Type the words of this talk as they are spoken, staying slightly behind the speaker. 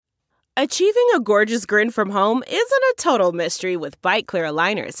Achieving a gorgeous grin from home isn't a total mystery with Byte Clear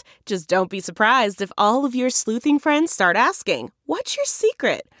aligners. Just don't be surprised if all of your sleuthing friends start asking, "What's your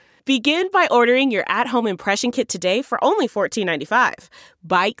secret?" Begin by ordering your at-home impression kit today for only $14.95.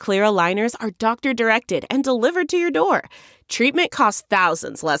 Byte Clear aligners are doctor-directed and delivered to your door. Treatment costs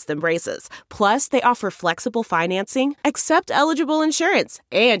thousands less than braces. Plus, they offer flexible financing, accept eligible insurance,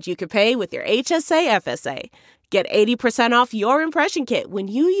 and you can pay with your HSA FSA. Get 80% off your impression kit when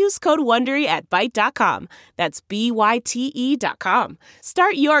you use code WONDERY at Byte.com. That's BYTE.com.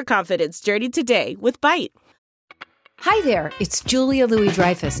 Start your confidence journey today with Byte. Hi there, it's Julia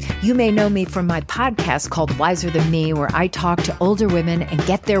Louis-Dreyfus. You may know me from my podcast called Wiser Than Me, where I talk to older women and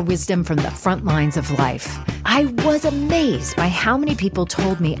get their wisdom from the front lines of life. I was amazed by how many people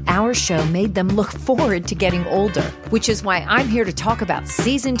told me our show made them look forward to getting older, which is why I'm here to talk about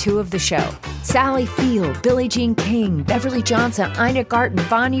season 2 of the show. Sally Field, Billie Jean King, Beverly Johnson, Ina Garten,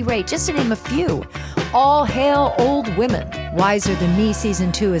 Bonnie Raitt, just to name a few. All hail old women. Wiser Than Me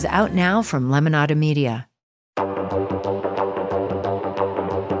season 2 is out now from Lemonada Media.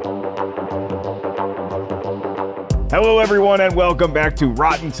 Hello, everyone, and welcome back to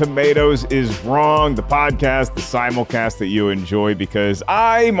Rotten Tomatoes is Wrong, the podcast, the simulcast that you enjoy, because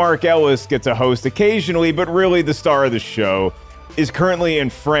I, Mark Ellis, get to host occasionally, but really the star of the show is currently in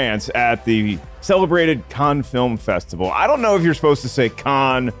France at the celebrated Cannes Film Festival. I don't know if you're supposed to say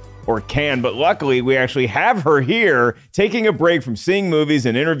Cannes or Cannes, but luckily we actually have her here, taking a break from seeing movies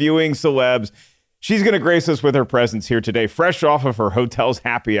and interviewing celebs. She's going to grace us with her presence here today, fresh off of her hotel's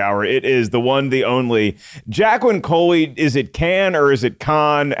happy hour. It is the one, the only, Jacqueline Coley. Is it Cannes or is it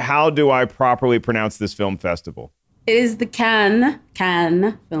Cannes? How do I properly pronounce this film festival? It is the Cannes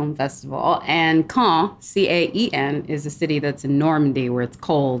Film Festival, and Caen, C-A-E-N, is a city that's in Normandy where it's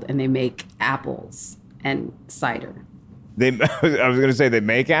cold and they make apples and cider. I was going to say they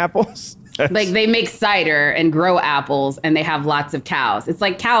make apples? Like they make cider and grow apples, and they have lots of cows. It's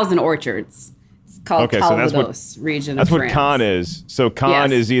like cows in orchards. Called Calvados region of France. That's what Cannes is. So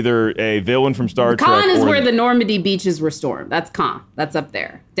Cannes is either a villain from Star Trek. Cannes is where the Normandy beaches were stormed. That's Cannes. That's up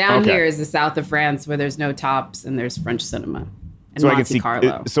there. Down here is the south of France, where there's no tops and there's French cinema. And Monte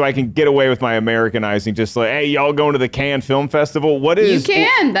Carlo. So I can get away with my Americanizing, just like, hey, y'all going to the Cannes Film Festival? What is? You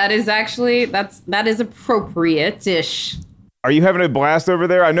can. That is actually that is appropriate-ish. Are you having a blast over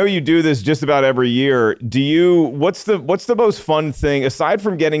there? I know you do this just about every year. What's the most fun thing, aside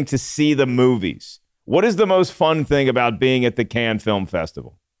from getting to see the movies? What is the most fun thing about being at the Cannes Film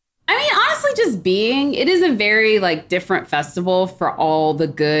Festival? I mean, honestly, just it is a very different festival for all the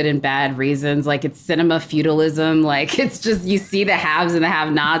good and bad reasons. Like, it's cinema feudalism. Like, it's just, you see the haves and the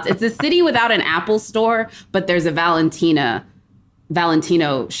have-nots. It's a city without an Apple store, but there's a Valentino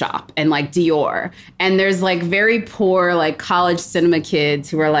shop and Dior. And there's very poor college cinema kids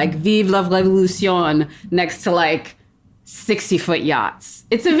who are Vive la Révolution next to 60-foot yachts.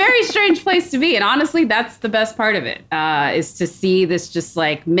 It's a very strange place to be. And honestly, that's the best part of it, is to see this just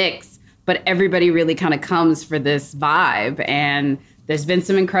mix, but everybody really kind of comes for this vibe. And there's been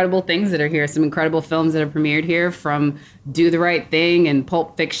some incredible things that are here, some incredible films that have premiered here, from Do the Right Thing and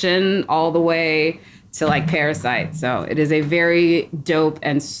Pulp Fiction all the way to Parasite. So it is a very dope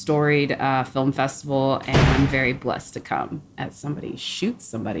and storied film festival, and I'm very blessed to come as somebody shoots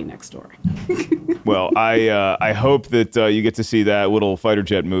somebody next door. Well, I hope that you get to see that little fighter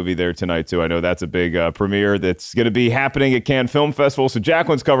jet movie there tonight too. I know that's a big premiere that's going to be happening at Cannes Film Festival. So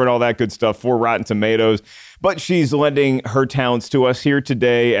Jacqueline's covered all that good stuff for Rotten Tomatoes, but she's lending her talents to us here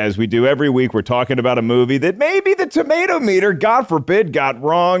today, as we do every week. We're talking about a movie that maybe the tomato meter, God forbid, got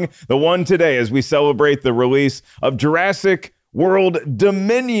wrong. The one today, as we celebrate the release of Jurassic World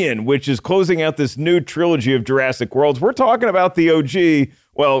Dominion, which is closing out this new trilogy of Jurassic Worlds. We're talking about the OG.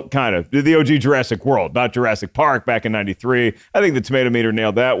 Well, kind of. The OG Jurassic World, not Jurassic Park back in 93. I think the tomato meter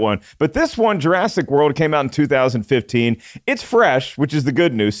nailed that one. But this one, Jurassic World, came out in 2015. It's fresh, which is the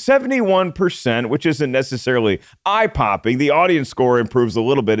good news. 71%, which isn't necessarily eye-popping. The audience score improves a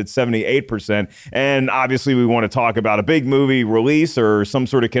little bit. It's 78%. And obviously, we want to talk about a big movie release or some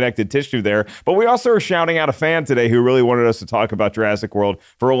sort of connected tissue there. But we also are shouting out a fan today who really wanted us to talk about Jurassic World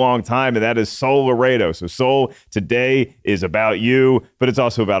for a long time, and that is Sol Laredo. So, Sol, today is about you, but it's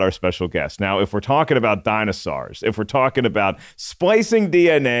also about our special guest. Now, if we're talking about dinosaurs, if we're talking about splicing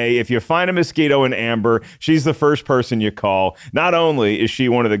DNA, if you find a mosquito in amber, she's the first person you call. Not only is she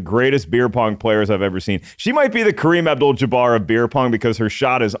one of the greatest beer pong players I've ever seen, she might be the Kareem Abdul-Jabbar of beer pong because her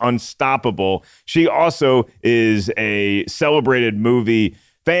shot is unstoppable. She also is a celebrated movie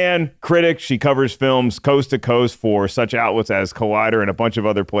fan, critic. She covers films coast to coast for such outlets as Collider and a bunch of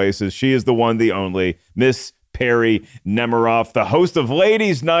other places. She is the one, the only, Miss Perry Nemiroff, the host of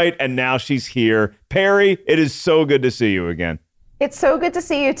Ladies Night, and now she's here. Perry, it is so good to see you again. It's so good to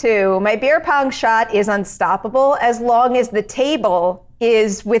see you too. My beer pong shot is unstoppable as long as the table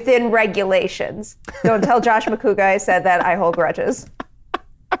is within regulations. Don't tell Josh McCouga I said that. I hold grudges.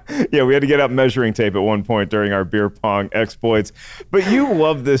 Yeah, we had to get out measuring tape at one point during our beer pong exploits. But you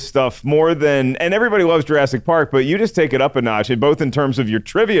love this stuff more than, and everybody loves Jurassic Park, but you just take it up a notch, both in terms of your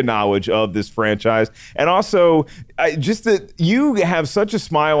trivia knowledge of this franchise, and also just that you have such a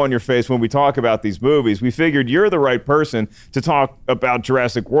smile on your face when we talk about these movies. We figured you're the right person to talk about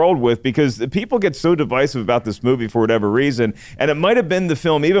Jurassic World with, because people get so divisive about this movie for whatever reason, and it might have been the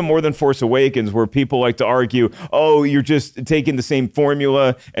film, even more than Force Awakens, where people like to argue, oh, you're just taking the same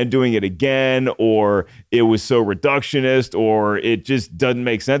formula and doing it again, or it was so reductionist, or it just doesn't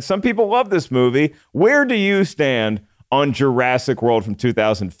make sense. Some people love this movie. Where do you stand on Jurassic World from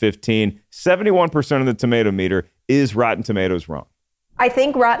 2015? 71% of the tomato meter. Is Rotten Tomatoes wrong? I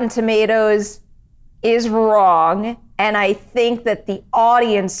think Rotten Tomatoes is wrong, and I think that the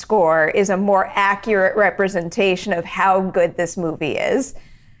audience score is a more accurate representation of how good this movie is.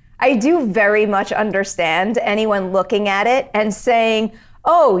 I do very much understand anyone looking at it and saying,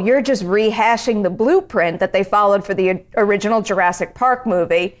 oh, you're just rehashing the blueprint that they followed for the original Jurassic Park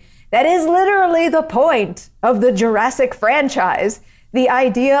movie. That is literally the point of the Jurassic franchise. The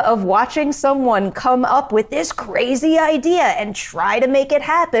idea of watching someone come up with this crazy idea and try to make it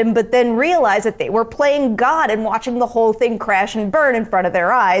happen, but then realize that they were playing God and watching the whole thing crash and burn in front of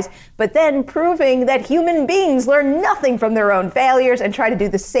their eyes, but then proving that human beings learn nothing from their own failures and try to do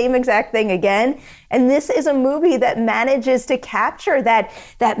the same exact thing again. And this is a movie that manages to capture that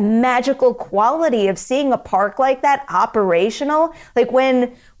magical quality of seeing a park like that operational. Like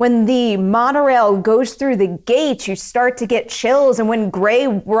when the monorail goes through the gates, you start to get chills. And when Gray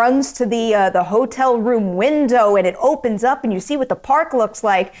runs to the hotel room window and it opens up and you see what the park looks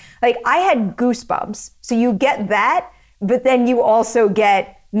like I had goosebumps. So you get that, but then you also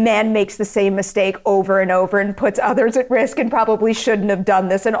get man makes the same mistake over and over and puts others at risk and probably shouldn't have done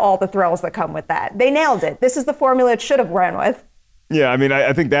this, and all the thrills that come with that. They nailed it. This is the formula it should have ran with. Yeah, I mean,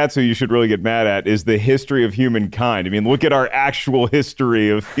 I think that's who you should really get mad at, is the history of humankind. I mean, look at our actual history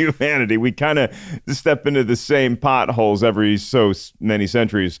of humanity. We kind of step into the same potholes every so many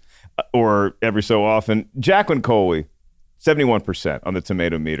centuries, or every so often. Jacqueline Coley, 71% on the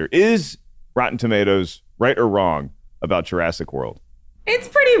tomato meter. Is Rotten Tomatoes right or wrong about Jurassic World? It's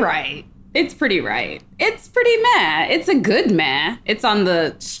pretty right. It's pretty meh. It's a good meh. It's on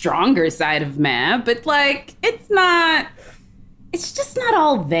the stronger side of meh, but it's just not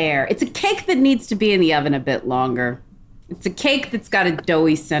all there. It's a cake that needs to be in the oven a bit longer. It's a cake that's got a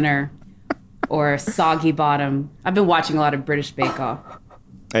doughy center or a soggy bottom. I've been watching a lot of British Bake Off.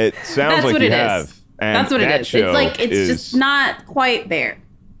 It sounds like you have. And that's what it is. It's just not quite there.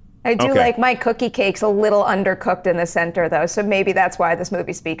 I do like my cookie cakes a little undercooked in the center, though, so maybe that's why this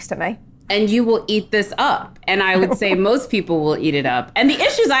movie speaks to me. And you will eat this up. And I would say most people will eat it up. And the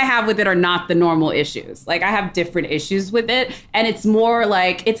issues I have with it are not the normal issues. I have different issues with it. And it's more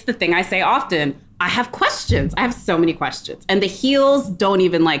it's the thing I say often. I have questions. I have so many questions. And the heels don't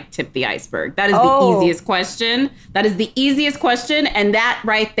even tip the iceberg. That is the easiest question. That is the easiest question. And that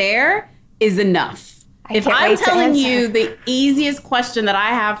right there is enough. If I'm telling you the easiest question that I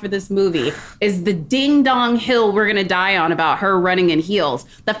have for this movie is the ding-dong hill we're going to die on about her running in heels,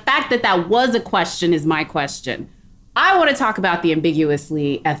 the fact that was a question is my question. I want to talk about the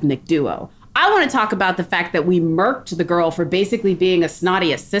ambiguously ethnic duo. I want to talk about the fact that we murked the girl for basically being a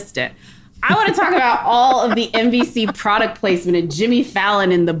snotty assistant. I want to talk about all of the NBC product placement and Jimmy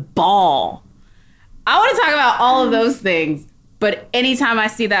Fallon in the ball. I want to talk about all of those things. But anytime I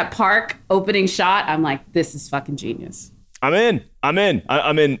see that park opening shot, I'm like, this is fucking genius. I'm in. I'm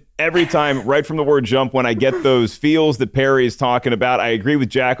in every time, right from the word jump, when I get those feels that Perry is talking about. I agree with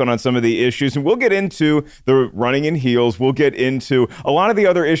Jacqueline on some of the issues, and we'll get into the running in heels. We'll get into a lot of the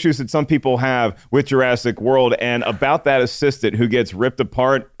other issues that some people have with Jurassic World, and about that assistant who gets ripped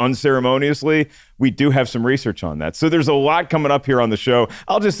apart unceremoniously. We do have some research on that. So there's a lot coming up here on the show.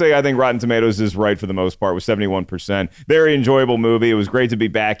 I'll just say I think Rotten Tomatoes is right for the most part with 71%. Very enjoyable movie. It was great to be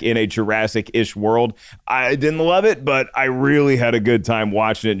back in a Jurassic-ish world. I didn't love it, but I really had a good time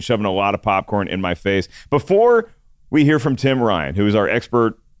watching it and shoving a lot of popcorn in my face. Before we hear from Tim Ryan, who is our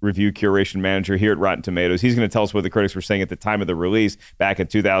expert review curation manager here at Rotten Tomatoes, he's going to tell us what the critics were saying at the time of the release back in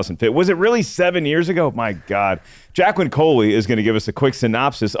 2005. Was it really 7 years ago? My God. Jacqueline Coley is going to give us a quick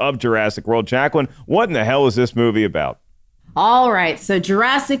synopsis of Jurassic World. Jacqueline, what in the hell is this movie about? All right, so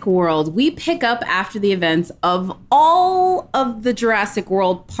Jurassic World, we pick up after the events of all of the Jurassic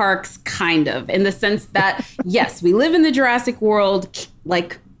World parks, kind of, in the sense that, yes, we live in the Jurassic World,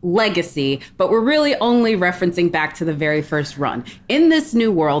 like, legacy, but we're really only referencing back to the very first run. In this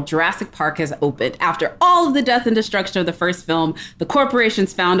new world, Jurassic Park has opened. After all of the death and destruction of the first film, the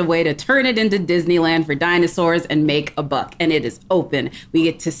corporations found a way to turn it into Disneyland for dinosaurs and make a buck. And it is open. We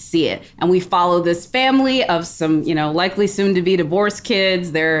get to see it. And we follow this family of some, likely soon to be divorced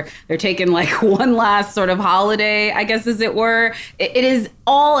kids. They're taking like one last sort of holiday, I guess, as it were. It is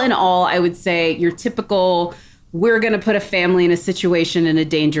all in all, I would say, your typical, we're going to put a family in a situation in a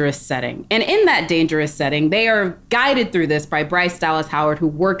dangerous setting. And in that dangerous setting, they are guided through this by Bryce Dallas Howard, who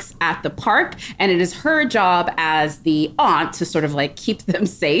works at the park. And it is her job as the aunt to sort of like keep them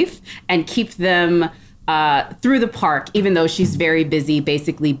safe and keep them through the park, even though she's very busy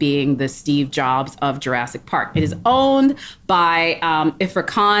basically being the Steve Jobs of Jurassic Park. It is owned by Ifrah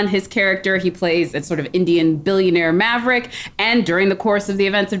Khan, his character. He plays a sort of Indian billionaire maverick. And during the course of the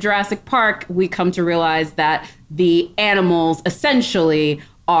events of Jurassic Park, we come to realize that the animals essentially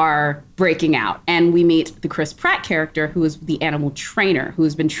are breaking out. And we meet the Chris Pratt character, who is the animal trainer, who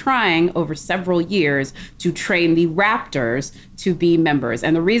has been trying over several years to train the raptors to be members.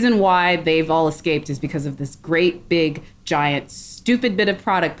 And the reason why they've all escaped is because of this great, big, giant, stupid bit of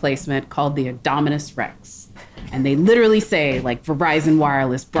product placement called the Indominus Rex. And they literally say, like, Verizon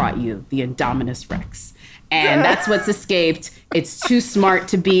Wireless brought you the Indominus Rex. And that's what's escaped. It's too smart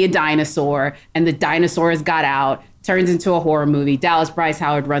to be a dinosaur. And the dinosaurs got out, turns into a horror movie. Dallas Bryce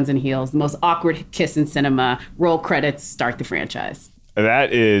Howard runs and heels. The most awkward kiss in cinema. Roll credits, start the franchise.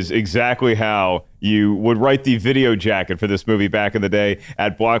 That is exactly how you would write the video jacket for this movie back in the day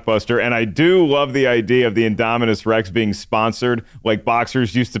at Blockbuster. And I do love the idea of the Indominus Rex being sponsored, like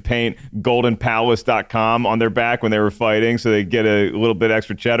boxers used to paint goldenpalace.com on their back when they were fighting so they get a little bit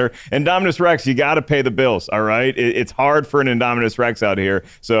extra cheddar. Indominus Rex, you got to pay the bills, all right? It's hard for an Indominus Rex out here.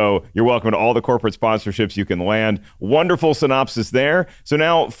 So you're welcome to all the corporate sponsorships you can land. Wonderful synopsis there. So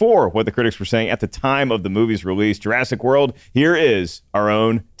now for what the critics were saying at the time of the movie's release, Jurassic World, here is our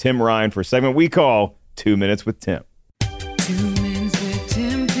own Tim Ryan for a segment we call 2 Minutes with Tim. 2 minutes with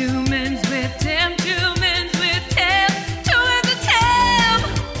Tim, 2 minutes with Tim, 2 minutes with Tim, 2 minutes with Tim.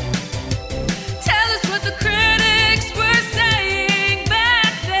 Tell us what the critics were saying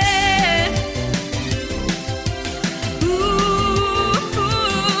back then. Ooh,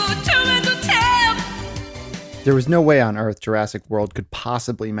 2 minutes with Tim. There was no way on earth Jurassic World could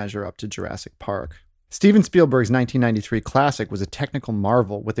possibly measure up to Jurassic Park. Steven Spielberg's 1993 classic was a technical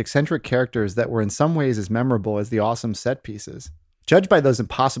marvel with eccentric characters that were in some ways as memorable as the awesome set pieces. Judged by those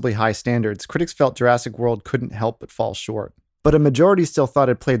impossibly high standards, critics felt Jurassic World couldn't help but fall short. But a majority still thought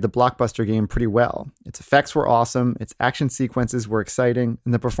it played the blockbuster game pretty well. Its effects were awesome, its action sequences were exciting,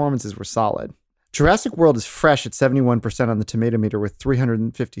 and the performances were solid. Jurassic World is fresh at 71% on the Tomato Meter with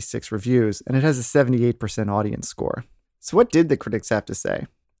 356 reviews, and it has a 78% audience score. So what did the critics have to say?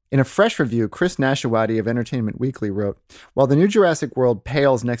 In a fresh review, Chris Nashawati of Entertainment Weekly wrote, "While the new Jurassic World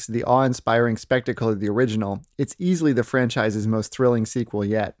pales next to the awe-inspiring spectacle of the original, it's easily the franchise's most thrilling sequel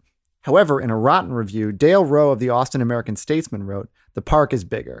yet." However, in a rotten review, Dale Rowe of the Austin American-Statesman wrote, "The park is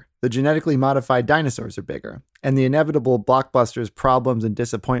bigger, the genetically modified dinosaurs are bigger, and the inevitable blockbuster's problems and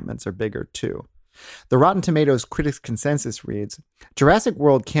disappointments are bigger too." The Rotten Tomatoes critics' consensus reads, "Jurassic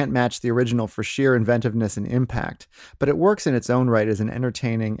World can't match the original for sheer inventiveness and impact, but it works in its own right as an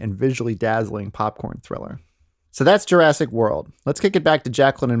entertaining and visually dazzling popcorn thriller." So that's Jurassic World. Let's kick it back to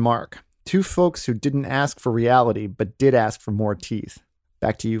Jacqueline and Mark, two folks who didn't ask for reality, but did ask for more teeth.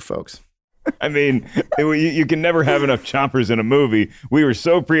 Back to you folks. I mean, you can never have enough chompers in a movie. We were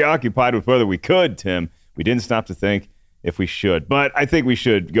so preoccupied with whether we could, Tim, we didn't stop to think if we should. But I think we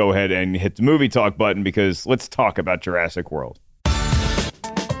should go ahead and hit the movie talk button because let's talk about Jurassic World.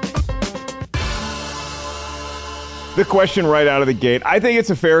 The question right out of the gate, I think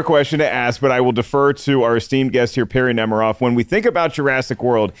it's a fair question to ask, but I will defer to our esteemed guest here, Perry Nemiroff. When we think about Jurassic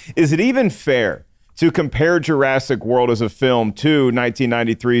World, is it even fair to compare Jurassic World as a film to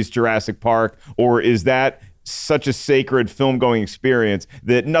 1993's Jurassic Park, or is that such a sacred film-going experience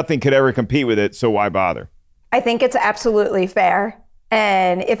that nothing could ever compete with it, so why bother? I think it's absolutely fair.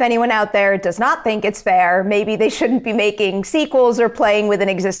 And if anyone out there does not think it's fair, maybe they shouldn't be making sequels or playing with an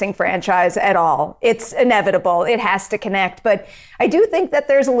existing franchise at all. It's inevitable. It has to connect. But I do think that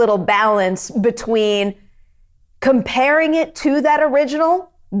there's a little balance between comparing it to that original,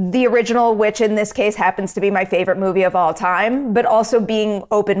 the original, which in this case happens to be my favorite movie of all time, but also being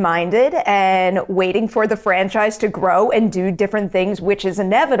open-minded and waiting for the franchise to grow and do different things, which is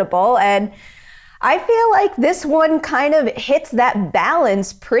inevitable. And I feel like this one kind of hits that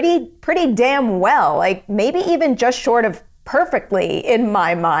balance pretty damn well. Like maybe even just short of perfectly in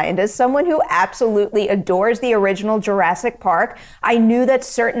my mind. As someone who absolutely adores the original Jurassic Park, I knew that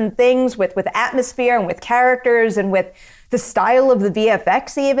certain things with atmosphere and with characters and with the style of the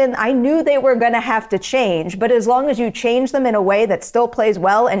VFX even, I knew they were going to have to change. But as long as you change them in a way that still plays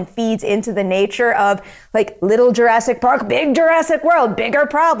well and feeds into the nature of like little Jurassic Park, big Jurassic World, bigger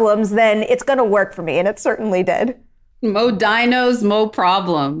problems, then it's going to work for me. And it certainly did. Mo dinos, mo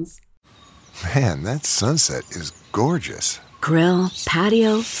problems. Man, that sunset is gorgeous. Grill,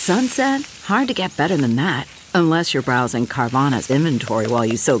 patio, sunset. Hard to get better than that. Unless you're browsing Carvana's inventory while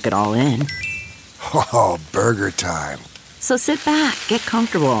you soak it all in. Oh, burger time. So sit back, get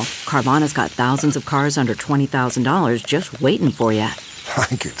comfortable. Carvana's got thousands of cars under $20,000 just waiting for you. I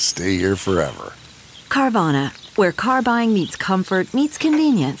could stay here forever. Carvana, where car buying meets comfort meets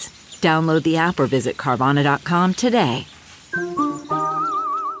convenience. Download the app or visit Carvana.com today.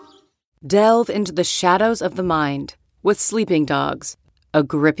 Delve into the shadows of the mind with Sleeping Dogs, a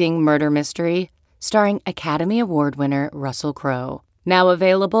gripping murder mystery starring Academy Award winner Russell Crowe. Now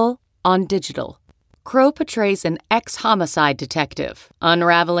available on digital. Crowe portrays an ex-homicide detective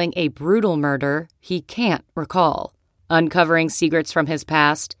unraveling a brutal murder he can't recall. Uncovering secrets from his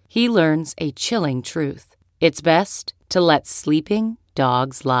past, he learns a chilling truth. It's best to let sleeping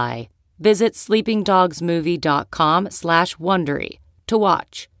dogs lie. Visit sleepingdogsmovie.com/Wondery to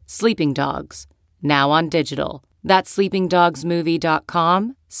watch Sleeping Dogs, now on digital. That's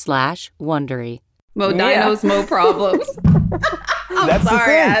sleepingdogsmovie.com/Wondery. Mo dinos, mo problems. That's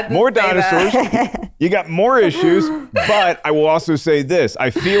sorry, I the had thing. to More say dinosaurs. that. You got more issues, but I will also say this.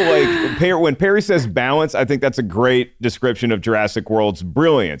 I feel like when Perry says balance, I think that's a great description of Jurassic World's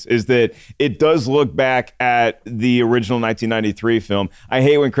brilliance, is that it does look back at the original 1993 film. I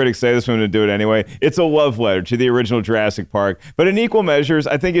hate when critics say this, but I'm going to do it anyway. It's a love letter to the original Jurassic Park. But in equal measures,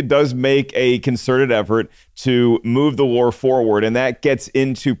 I think it does make a concerted effort to move the lore forward, and that gets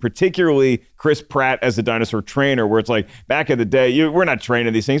into particularly Chris Pratt as a dinosaur trainer, where it's like, back in the day, we're not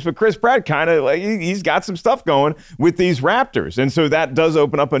training these things, but Chris Pratt kind of, like, he's got some stuff going with these raptors. And so that does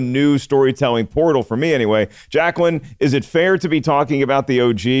open up a new storytelling portal for me anyway. Jacqueline, is it fair to be talking about the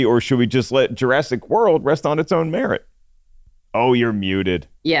OG, or should we just let Jurassic World rest on its own merit? Oh, you're muted.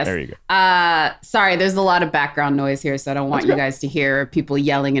 Yes. There you go. Sorry, there's a lot of background noise here, so I don't want you guys to hear people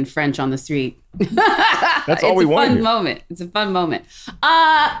yelling in French on the street. That's all we want. It's a fun moment.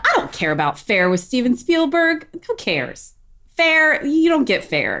 I don't care about Fair with Steven Spielberg. Who cares? Fair, you don't get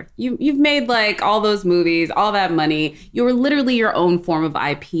Fair. You've made like all those movies, all that money. You're literally your own form of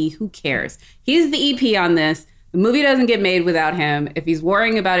IP. Who cares? He's the EP on this. The movie doesn't get made without him. If he's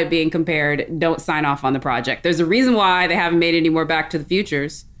worrying about it being compared, don't sign off on the project. There's a reason why they haven't made any more Back to the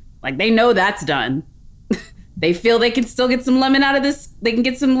Futures. Like, they know that's done. They feel they can still get some lemon out of this. They can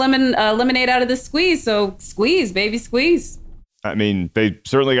get some lemonade out of this squeeze. So squeeze, baby, squeeze. I mean, they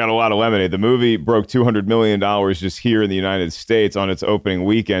certainly got a lot of lemonade. The movie broke $200 million just here in the United States on its opening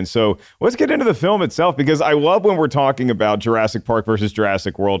weekend. So let's get into the film itself, because I love when we're talking about Jurassic Park versus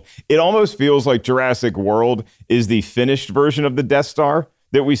Jurassic World. It almost feels like Jurassic World is the finished version of the Death Star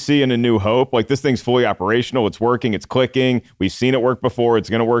that we see in A New Hope. Like, this thing's fully operational. It's working. It's clicking. We've seen it work before. It's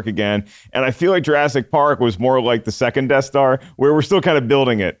going to work again. And I feel like Jurassic Park was more like the second Death Star, where we're still kind of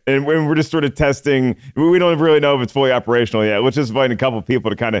building it. And we're just sort of testing. We don't really know if it's fully operational yet. Let's just invite a couple of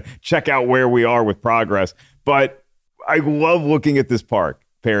people to kind of check out where we are with progress. But I love looking at this park,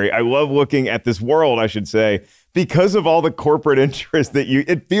 Perry. I love looking at this world, I should say, because of all the corporate interest that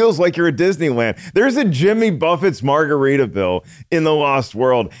it feels like you're at Disneyland. There's a Jimmy Buffett's Margaritaville in the Lost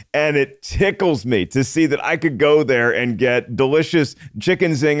World, and it tickles me to see that I could go there and get delicious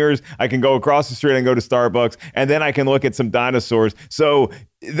chicken zingers. I can go across the street and go to Starbucks, and then I can look at some dinosaurs. So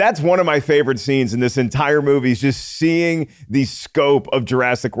that's one of my favorite scenes in this entire movie, is just seeing the scope of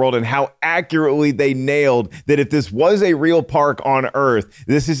Jurassic World and how accurately they nailed that if this was a real park on Earth,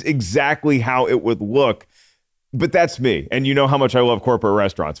 this is exactly how it would look. But that's me. And you know how much I love corporate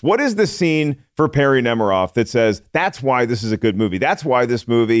restaurants. What is the scene for Perry Nemiroff that says, that's why this is a good movie? That's why this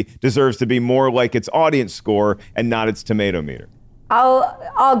movie deserves to be more like its audience score and not its tomato meter.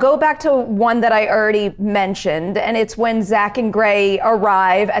 I'll go back to one that I already mentioned, and it's when Zach and Gray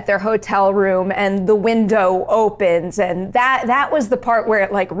arrive at their hotel room and the window opens, and that was the part where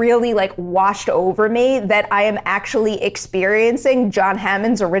it really washed over me that I am actually experiencing John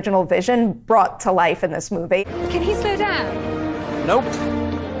Hammond's original vision brought to life in this movie. Can he slow down? Nope.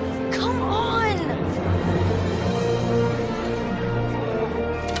 Come on!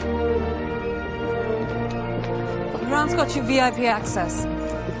 Ron's got you VIP access.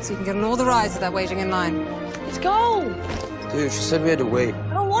 So you can get on all the rides without waiting in line. Let's go! Dude, she said we had to wait.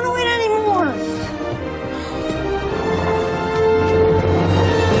 I don't want to wait anymore!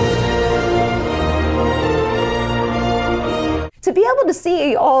 To be able to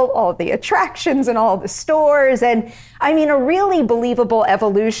see all the attractions and all the stores, and I mean, a really believable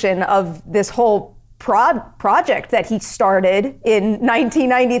evolution of this whole project that he started in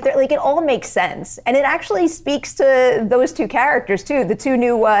 1993, like it all makes sense. And it actually speaks to those two characters too, the two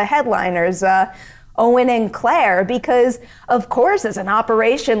new headliners, Owen and Claire, because of course, as an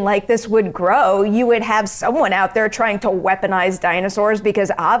operation like this would grow, you would have someone out there trying to weaponize dinosaurs because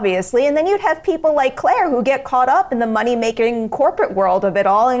obviously, and then you'd have people like Claire who get caught up in the money-making corporate world of it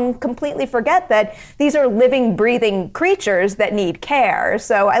all and completely forget that these are living, breathing creatures that need care.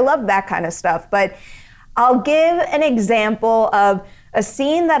 So I love that kind of stuff. But I'll give an example of a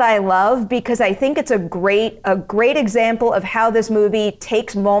scene that I love because I think it's a great example of how this movie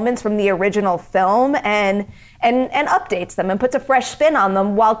takes moments from the original film and updates them and puts a fresh spin on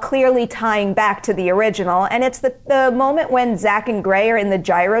them while clearly tying back to the original. And it's the moment when Zach and Gray are in the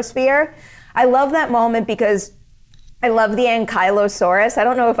gyrosphere. I love that moment because I love the Ankylosaurus. I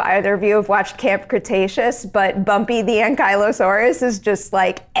don't know if either of you have watched Camp Cretaceous, but Bumpy the Ankylosaurus is just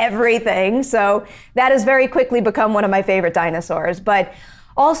like everything. So that has very quickly become one of my favorite dinosaurs. But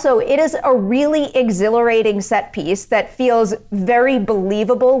also, it is a really exhilarating set piece that feels very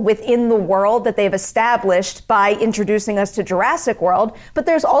believable within the world that they've established by introducing us to Jurassic World. But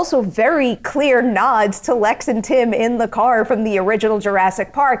there's also very clear nods to Lex and Tim in the car from the original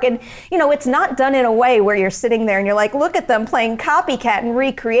Jurassic Park. And, you know, it's not done in a way where you're sitting there and you're like, look at them playing copycat and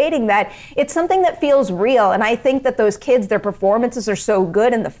recreating that. It's something that feels real. And I think that those kids, their performances are so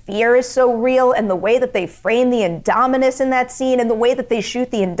good and the fear is so real, and the way that they frame the Indominus in that scene and the way that they shoot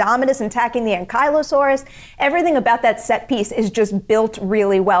the Indominus attacking the Ankylosaurus, everything about that set piece is just built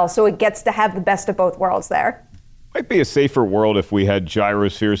really well. So it gets to have the best of both worlds there. Might be a safer world if we had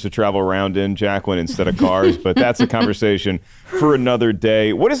gyrospheres to travel around in, Jacqueline, instead of cars, but that's a conversation for another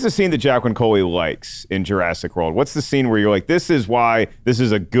day. What is the scene that Jacqueline Coley likes in Jurassic World? What's the scene where you're like, this is why this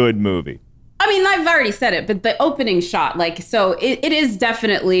is a good movie? I mean, I've already said it, but the opening shot, like, so it is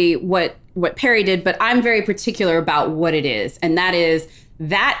definitely what Perry did, but I'm very particular about what it is. And that is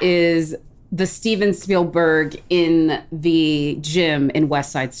the Steven Spielberg in the gym in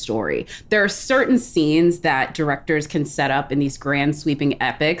West Side Story. There are certain scenes that directors can set up in these grand sweeping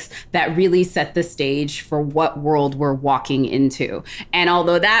epics that really set the stage for what world we're walking into. And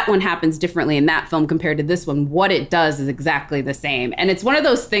although that one happens differently in that film compared to this one, what it does is exactly the same. And it's one of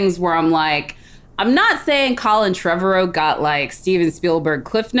those things where I'm like, I'm not saying Colin Trevorrow got like Steven Spielberg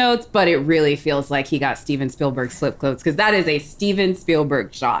Cliff Notes, but it really feels like he got Steven Spielberg's Cliff Notes, because that is a Steven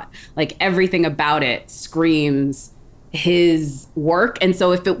Spielberg shot. Like everything about it screams his work. And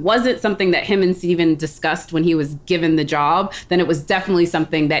so if it wasn't something that him and Steven discussed when he was given the job, then it was definitely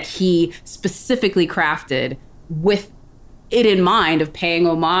something that he specifically crafted with it in mind, of paying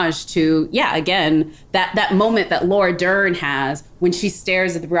homage to, again, that moment that Laura Dern has when she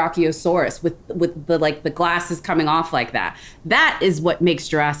stares at the Brachiosaurus with the glasses coming off like that. That is what makes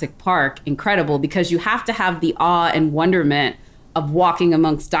Jurassic Park incredible, because you have to have the awe and wonderment of walking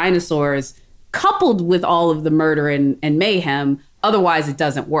amongst dinosaurs coupled with all of the murder and mayhem. Otherwise, it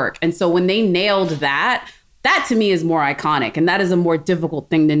doesn't work. And so when they nailed that to me is more iconic. And that is a more difficult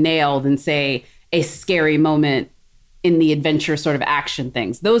thing to nail than, say, a scary moment in the adventure sort of action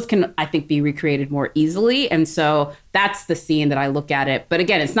things. Those can, I think, be recreated more easily. And so that's the scene that I look at it. But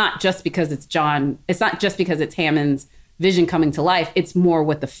again, it's not just because it's Hammond's vision coming to life. It's more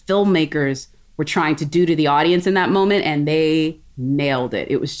what the filmmakers were trying to do to the audience in that moment. And they nailed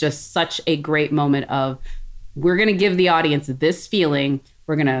it. It was just such a great moment of, we're going to give the audience this feeling.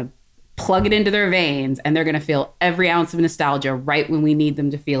 We're going to plug it into their veins, and they're going to feel every ounce of nostalgia right when we need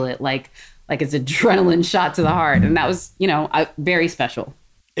them to feel it. Like it's adrenaline shot to the heart. And that was, very special.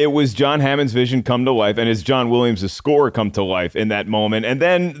 It was John Hammond's vision come to life, and it's John Williams' score come to life in that moment. And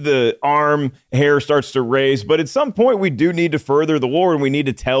then the arm hair starts to raise. But at some point, we do need to further the lore, and we need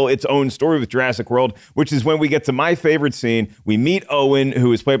to tell its own story with Jurassic World, which is when we get to my favorite scene. We meet Owen,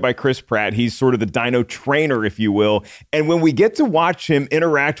 who is played by Chris Pratt. He's sort of the dino trainer, if you will. And when we get to watch him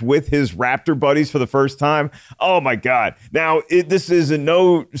interact with his raptor buddies for the first time, oh my God. Now, this is in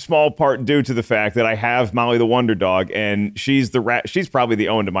no small part due to the fact that I have Molly the Wonder Dog, and she's probably the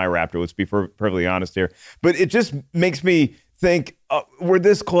owner to my raptor, let's be perfectly honest here. But it just makes me think we're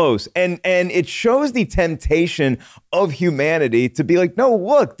this close. And it shows the temptation of humanity to be like, no,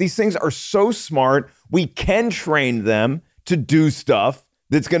 look, these things are so smart. We can train them to do stuff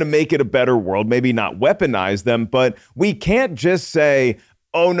that's going to make it a better world. Maybe not weaponize them, but we can't just say,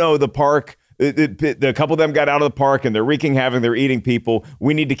 oh no, the park, the couple of them got out of the park and they're wreaking havoc, they're eating people.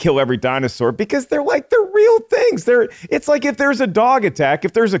 We need to kill every dinosaur because they're real things. It's like if there's a dog attack,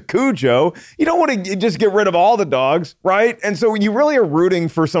 if there's a Cujo, you don't want to just get rid of all the dogs, right? And so you really are rooting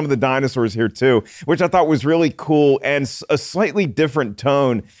for some of the dinosaurs here too, which I thought was really cool and a slightly different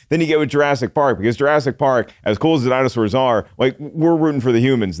tone than you get with Jurassic Park, because Jurassic Park, as cool as the dinosaurs are, like, we're rooting for the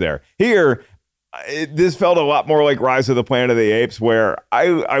humans there. Here, this felt a lot more like Rise of the Planet of the Apes, where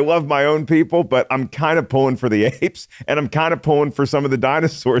I love my own people, but I'm kind of pulling for the apes, and I'm kind of pulling for some of the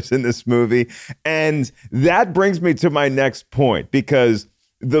dinosaurs in this movie. And that brings me to my next point, because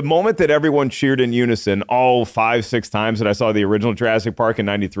the moment that everyone cheered in unison, all 5-6 times that I saw the original Jurassic Park in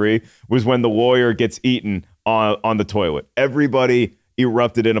 '93, was when the lawyer gets eaten on the toilet. Everybody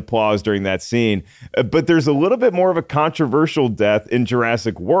erupted in applause during that scene. But there's a little bit more of a controversial death in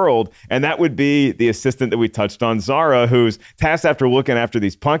Jurassic World, and that would be the assistant that we touched on, Zara, who's tasked after looking after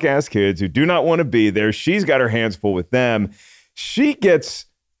these punk-ass kids who do not want to be there. She's got her hands full with them. She gets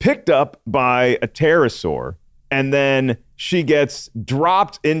picked up by a pterosaur, and then she gets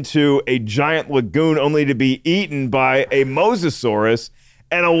dropped into a giant lagoon only to be eaten by a mosasaurus.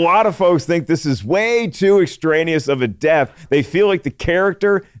 And a lot of folks think this is way too extraneous of a death. They feel like the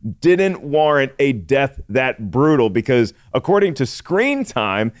character didn't warrant a death that brutal, because according to Screen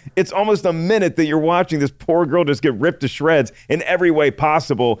Time, it's almost a minute that you're watching this poor girl just get ripped to shreds in every way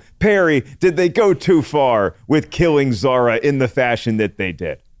possible. Perry, did they go too far with killing Zara in the fashion that they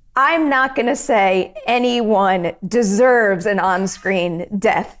did? I'm not going to say anyone deserves an on-screen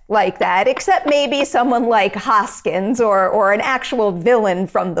death like that, except maybe someone like Hoskins or an actual villain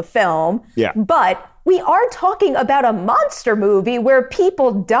from the film. Yeah. But we are talking about a monster movie where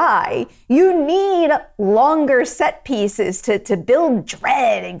people die. You need longer set pieces to build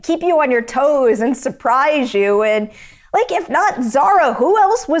dread and keep you on your toes and surprise you. And like, if not Zara, who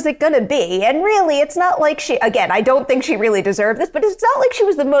else was it gonna be? And really, it's not like again, I don't think she really deserved this, but it's not like she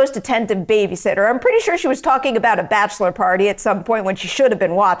was the most attentive babysitter. I'm pretty sure she was talking about a bachelor party at some point when she should have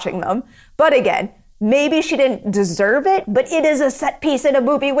been watching them. But again, maybe she didn't deserve it, but it is a set piece in a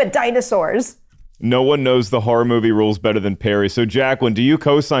movie with dinosaurs. No one knows the horror movie rules better than Perry. So, Jacqueline, do you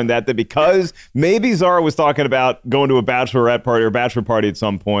co-sign that because maybe Zara was talking about going to a bachelorette party or bachelor party at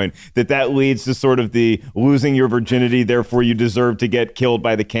some point, that leads to sort of the losing your virginity, therefore you deserve to get killed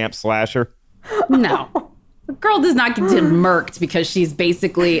by the camp slasher? No. The girl does not get murked because she's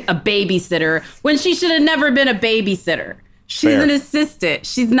basically a babysitter when she should have never been a babysitter. She's Fair. an assistant.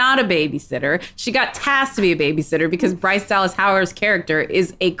 She's not a babysitter. She got tasked to be a babysitter because Bryce Dallas Howard's character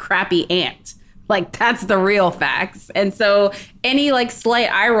is a crappy aunt. Like, that's the real facts. And so any like slight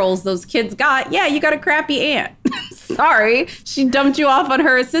eye rolls those kids got, yeah, you got a crappy aunt. Sorry, she dumped you off on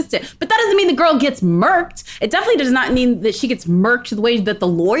her assistant. But that doesn't mean the girl gets murked. It definitely does not mean that she gets murked the way that the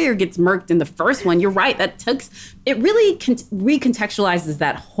lawyer gets murked in the first one. You're right. It really recontextualizes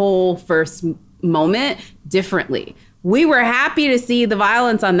that whole first moment differently. We were happy to see the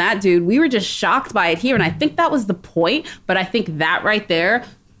violence on that dude. We were just shocked by it here. And I think that was the point. But I think that right there,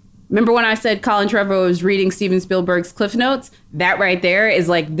 remember when I said Colin Trevorrow was reading Steven Spielberg's Cliff Notes? That right there is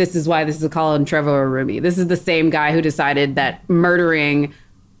like, this is why this is a Colin Trevorrow movie. This is the same guy who decided that murdering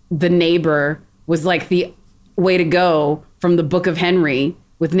the neighbor was like the way to go from the Book of Henry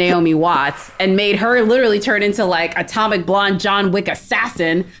with Naomi Watts, and made her literally turn into like atomic blonde John Wick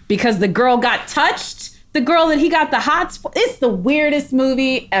assassin because the girl got touched. The girl that he got the hots for. It's the weirdest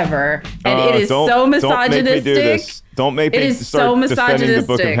movie ever. And it is so misogynistic. Don't make me start defending the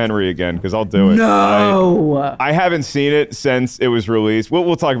Book of Henry again, because I'll do it. No. I haven't seen it since it was released.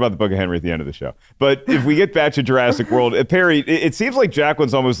 We'll talk about the Book of Henry at the end of the show. But if we get back to Jurassic World, Perry, it seems like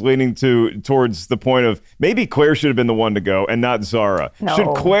Jacqueline's almost leaning towards the point of maybe Claire should have been the one to go and not Zara. No.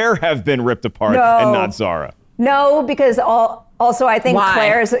 Should Claire have been ripped apart and not Zara? No, because also I think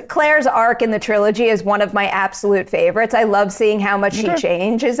Why? Claire's arc in the trilogy is one of my absolute favorites. I love seeing how much she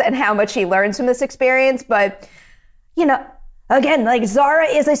changes and how much she learns from this experience. But, you know, again, like Zara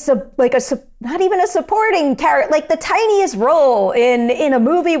is not even a supporting character, like the tiniest role in a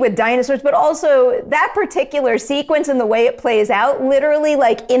movie with dinosaurs, but also that particular sequence and the way it plays out literally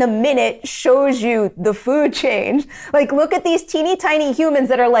like in a minute shows you the food change. Like, look at these teeny tiny humans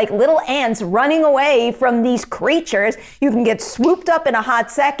that are like little ants running away from these creatures. You can get swooped up in a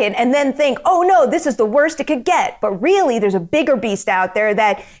hot second and then think, oh no, this is the worst it could get. But really there's a bigger beast out there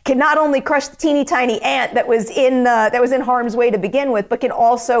that can not only crush the teeny tiny ant that was in harm's way to begin with, but can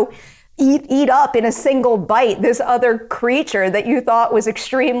also eat up in a single bite this other creature that you thought was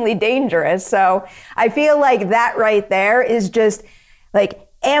extremely dangerous. So I feel like that right there is just like,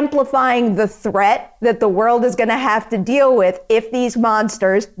 amplifying the threat that the world is going to have to deal with if these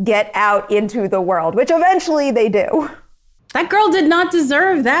monsters get out into the world, which eventually they do. That girl did not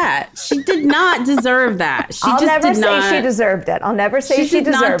deserve that. She did not deserve that. I'll never say she deserved it. I'll never say she deserved it.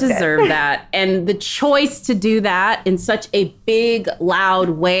 She did not deserve that. And the choice to do that in such a big, loud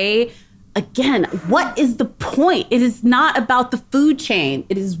way, again, what is the point? It is not about the food chain.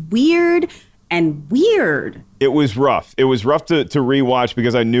 It is weird and weird. It was rough. It was rough to rewatch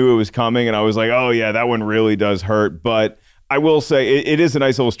because I knew it was coming and I was like, oh yeah, that one really does hurt. But I will say it is a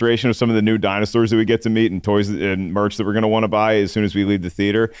nice illustration of some of the new dinosaurs that we get to meet and toys and merch that we're going to want to buy as soon as we leave the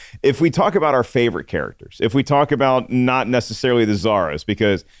theater. If we talk about our favorite characters, if we talk about not necessarily the Zaras,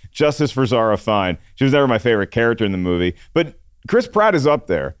 because justice for Zara, fine. She was never my favorite character in the movie, but Chris Pratt is up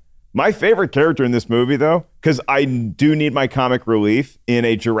there. My favorite character in this movie, though, because I do need my comic relief in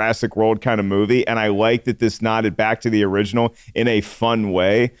a Jurassic World kind of movie, and I like that this nodded back to the original in a fun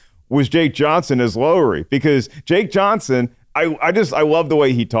way, was Jake Johnson as Lowry. Because Jake Johnson, I love the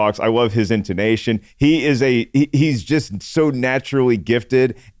way he talks. I love his intonation. He's just so naturally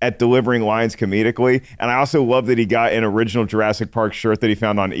gifted at delivering lines comedically. And I also love that he got an original Jurassic Park shirt that he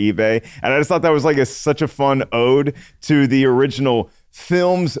found on eBay. And I just thought that was like such a fun ode to the original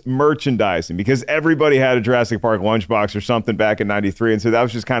film's merchandising, because everybody had a Jurassic Park lunchbox or something back in 93. And so that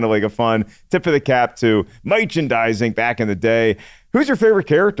was just kind of like a fun tip of the cap to merchandising back in the day. Who's your favorite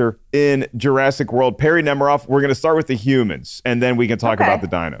character in Jurassic World? Perry Nemiroff. We're going to start with the humans, and then we can talk about the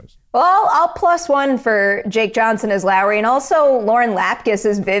dinos. Well, I'll +1 for Jake Johnson as Lowry, and also Lauren Lapkus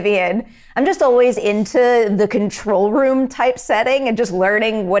as Vivian. I'm just always into the control room type setting and just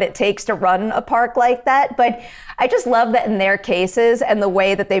learning what it takes to run a park like that. But I just love that in their cases and the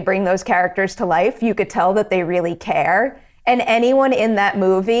way that they bring those characters to life, you could tell that they really care. And anyone in that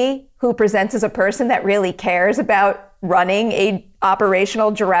movie who presents as a person that really cares about running a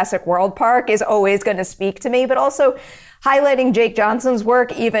operational Jurassic World park is always going to speak to me. But also highlighting Jake Johnson's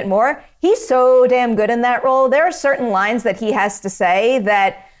work even more, he's so damn good in that role. There are certain lines that he has to say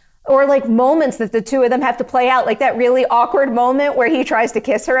that, or like moments that the two of them have to play out, like that really awkward moment where he tries to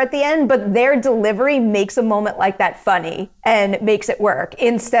kiss her at the end, but their delivery makes a moment like that funny and makes it work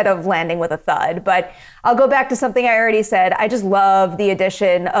instead of landing with a thud. But I'll go back to something I already said. I just love the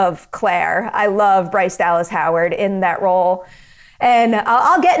addition of Claire. I love Bryce Dallas Howard in that role. And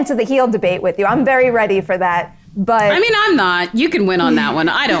I'll get into the heel debate with you. I'm very ready for that. But I mean, I'm not. You can win on that one.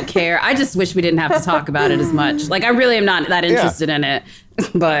 I don't care. I just wish we didn't have to talk about it as much. Like, I really am not that interested in it.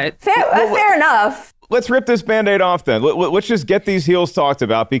 But fair enough. Let's rip this Band-Aid off then. Let's just get these heels talked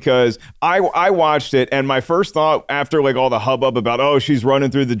about, because I watched it, and my first thought after like all the hubbub about, oh, she's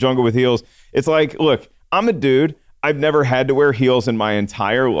running through the jungle with heels, it's like, look, I'm a dude. I've never had to wear heels in my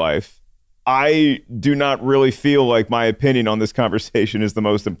entire life. I do not really feel like my opinion on this conversation is the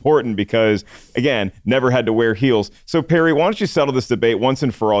most important because, again, never had to wear heels. So, Perry, why don't you settle this debate once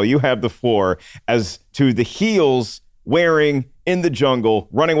and for all? You have the floor as to the heels wearing in the jungle,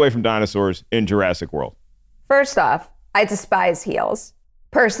 running away from dinosaurs in Jurassic World. First off, I despise heels.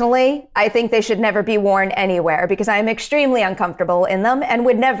 Personally, I think they should never be worn anywhere because I'm extremely uncomfortable in them and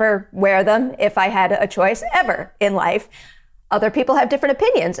would never wear them if I had a choice ever in life. Other people have different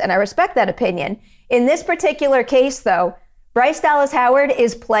opinions, and I respect that opinion. In this particular case, though, Bryce Dallas Howard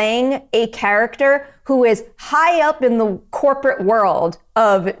is playing a character who is high up in the corporate world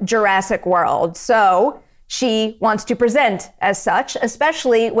of Jurassic World. So she wants to present as such,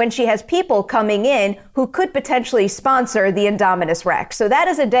 especially when she has people coming in who could potentially sponsor the Indominus Rex. So that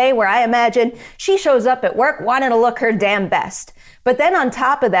is a day where I imagine she shows up at work wanting to look her damn best. But then on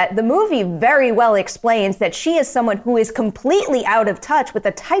top of that, the movie very well explains that she is someone who is completely out of touch with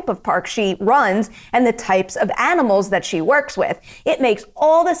the type of park she runs and the types of animals that she works with. It makes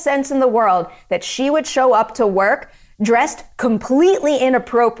all the sense in the world that she would show up to work dressed completely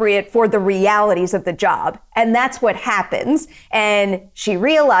inappropriate for the realities of the job. And that's what happens. And she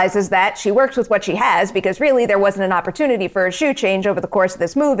realizes that she works with what she has because really there wasn't an opportunity for a shoe change over the course of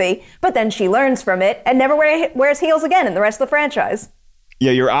this movie. But then she learns from it and never wears heels again in the rest of the franchise.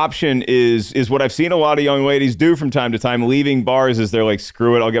 Yeah, your option is what I've seen a lot of young ladies do from time to time, leaving bars as they're like,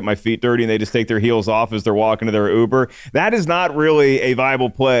 screw it, I'll get my feet dirty, and they just take their heels off as they're walking to their Uber. That is not really a viable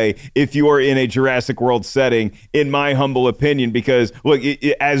play if you are in a Jurassic World setting, in my humble opinion, because, look,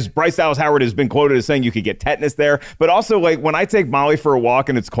 as Bryce Dallas Howard has been quoted as saying, you could get tetanus there, but also, like, when I take Molly for a walk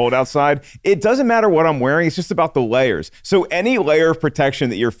and it's cold outside, it doesn't matter what I'm wearing, it's just about the layers. So any layer of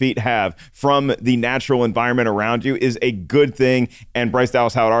protection that your feet have from the natural environment around you is a good thing, and Bryce Bryce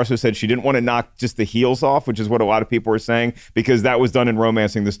Dallas Howard also said she didn't want to knock just the heels off, which is what a lot of people were saying, because that was done in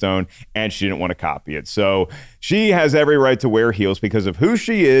Romancing the Stone, and she didn't want to copy it. So she has every right to wear heels because of who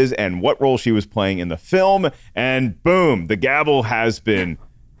she is and what role she was playing in the film. And boom, the gavel has been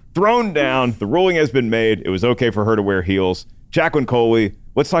thrown down. The ruling has been made. It was okay for her to wear heels. Jacqueline Coley,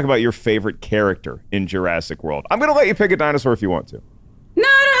 let's talk about your favorite character in Jurassic World. I'm going to let you pick a dinosaur if you want to. No,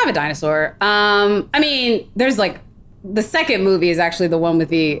 I don't have a dinosaur. I mean, there's like, the second movie is actually the one with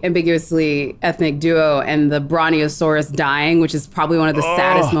the ambiguously ethnic duo and the Brontosaurus dying, which is probably one of the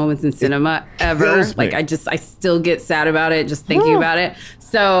saddest moments in cinema ever. Like, I still get sad about it just thinking about it.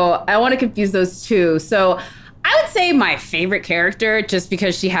 So I want to confuse those two. So I would say my favorite character, just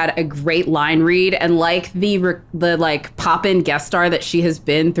because she had a great line read, and like the like pop-in guest star that she has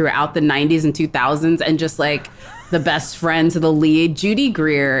been throughout the 90s and 2000s, and just like the best friend to the lead, Judy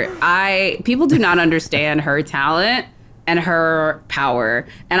Greer. People do not understand her talent and her power,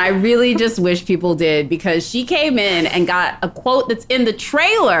 and I really just wish people did, because she came in and got a quote that's in the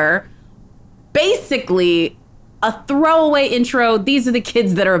trailer, basically a throwaway intro. These are the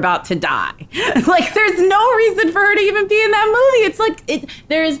kids that are about to die. Like, there's no reason for her to even be in that movie. It's like,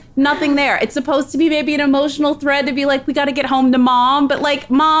 there's nothing there. It's supposed to be maybe an emotional thread to be like, we got to get home to mom. But like,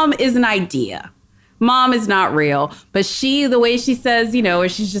 mom is an idea. Mom is not real. But the way she says, where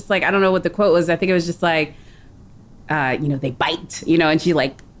she's just like, I don't know what the quote was. I think it was just like, they bite, and she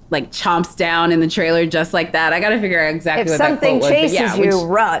like chomps down in the trailer just like that. I got to figure out exactly what that quote was. If something chases you,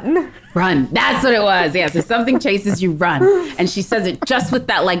 run. Run. That's what it was. Yeah, so something chases you, run. And she says it just with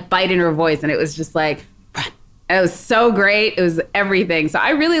that like bite in her voice. And it was just like, run. And it was so great. It was everything. So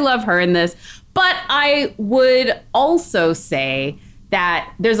I really love her in this. But I would also say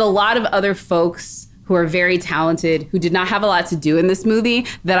that there's a lot of other folks who are very talented, who did not have a lot to do in this movie,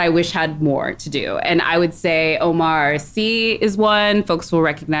 that I wish had more to do. And I would say Omar Sy is one. Folks will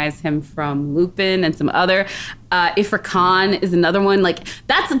recognize him from Lupin and some other. Ifrah Khan is another one. Like,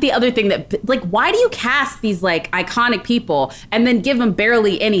 that's the other thing that, like, why do you cast these, like, iconic people and then give them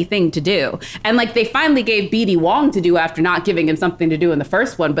barely anything to do? And, like, they finally gave BD Wong to do after not giving him something to do in the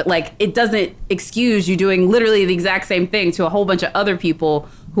first one. But, like, it doesn't excuse you doing literally the exact same thing to a whole bunch of other people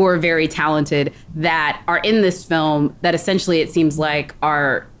who are very talented that are in this film that essentially it seems like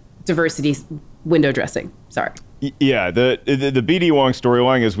are diversity window dressing. Sorry. Yeah, the BD Wong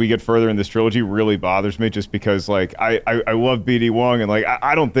storyline as we get further in this trilogy really bothers me, just because like I love BD Wong, and like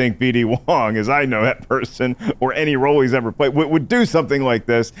I don't think BD Wong, as I know that person or any role he's ever played, would do something like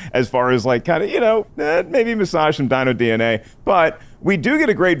this, as far as like kind of maybe massage some dino DNA. But we do get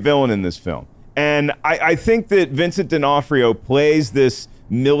a great villain in this film, and I think that Vincent D'Onofrio plays this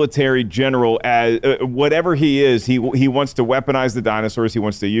military general as whatever he is. He wants to weaponize the dinosaurs. He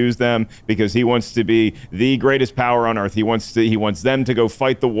wants to use them because he wants to be the greatest power on Earth. He wants them to go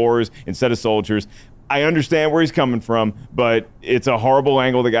fight the wars instead of soldiers. I understand where he's coming from, but it's a horrible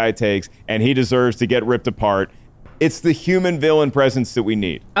angle the guy takes, and he deserves to get ripped apart. It's the human villain presence that we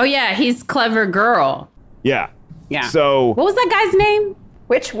need. Oh yeah, he's Clever Girl. Yeah. So what was that guy's name?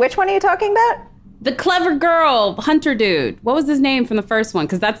 Which one are you talking about? The Clever Girl hunter dude. What was his name from the first one?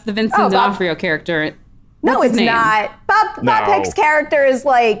 Because that's the Vincent D'Onofrio character. No, it's not. Bob Peck's character is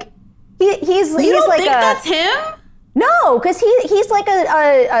like he's You don't like think that's him? No, because he's like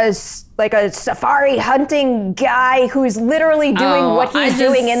a safari hunting guy who's literally doing what he's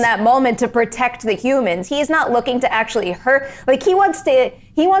doing in that moment to protect the humans. He's not looking to actually hurt. Like, he wants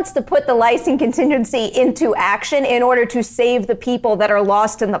to put the lysine contingency into action in order to save the people that are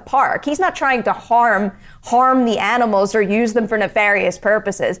lost in the park. He's not trying to harm the animals or use them for nefarious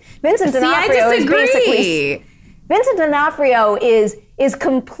purposes. Vincent D'Onofrio is basically Vincent D'Onofrio is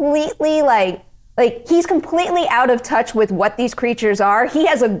completely like he's completely out of touch with what these creatures are. He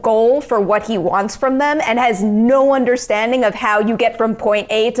has a goal for what he wants from them and has no understanding of how you get from point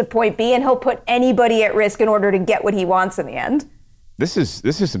A to point B, and he'll put anybody at risk in order to get what he wants in the end. This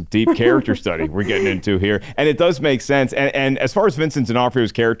is some deep character study we're getting into here, and it does make sense. And as far as Vincent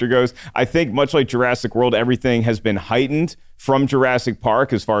D'Onofrio's character goes, I think much like Jurassic World, everything has been heightened from Jurassic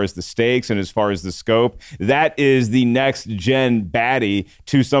Park as far as the stakes and as far as the scope. That is the next gen baddie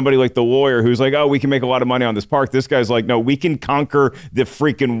to somebody like The Lawyer, who's like, oh, we can make a lot of money on this park. This guy's like, no, we can conquer the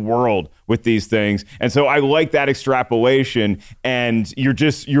freaking world with these things. And so I like that extrapolation, and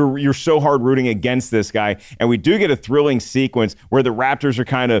you're so hard rooting against this guy. And we do get a thrilling sequence where the raptors are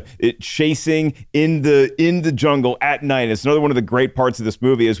kind of chasing in the jungle at night. It's another one of the great parts of this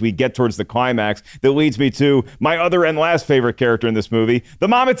movie as we get towards the climax that leads me to my other and last favorite favorite character in this movie, the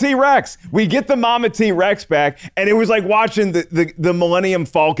Mama T-Rex. We get the Mama T-Rex back, and it was like watching the Millennium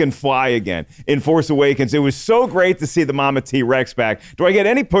Falcon fly again in Force Awakens. It was so great to see the Mama T-Rex back. Do I get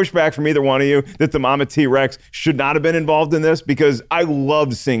any pushback from either one of you that the Mama T-Rex should not have been involved in this? Because I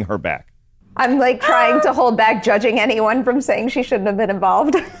loved seeing her back. I'm like trying to hold back judging anyone from saying she shouldn't have been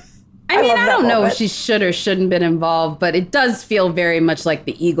involved. I mean, I don't know if she should or shouldn't been involved, but it does feel very much like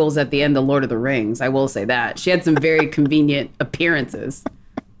the Eagles at the end of Lord of the Rings. I will say that. She had some very convenient appearances.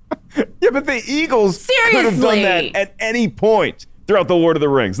 Yeah, but the Eagles could have done that at any point throughout the Lord of the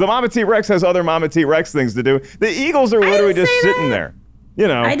Rings. The Mama T-Rex has other Mama T-Rex things to do. The Eagles are literally just sitting there. You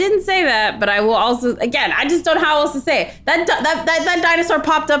know. I didn't say that, but I will also, again, I just don't know how else to say it. That dinosaur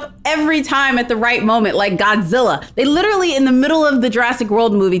popped up every time at the right moment, like Godzilla. They literally, in the middle of the Jurassic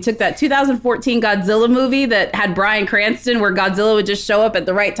World movie, took that 2014 Godzilla movie that had Bryan Cranston, where Godzilla would just show up at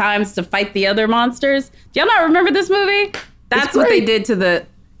the right times to fight the other monsters. Do y'all not remember this movie? That's what they did to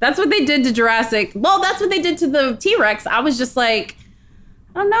that's what they did to Jurassic. Well, that's what they did to the T-Rex. I was just like,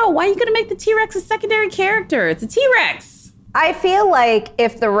 I don't know. Why are you going to make the T-Rex a secondary character? It's a T-Rex. I feel like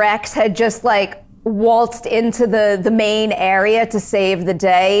if the Rex had just like waltzed into the main area to save the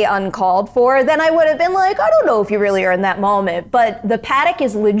day uncalled for, then I would have been like, I don't know if you really are in that moment. But the paddock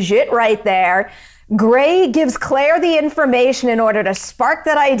is legit right there. Gray gives Claire the information in order to spark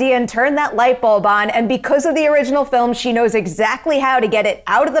that idea and turn that light bulb on. And because of the original film, she knows exactly how to get it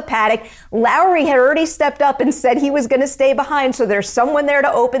out of the paddock. Lowry had already stepped up and said he was going to stay behind, so there's someone there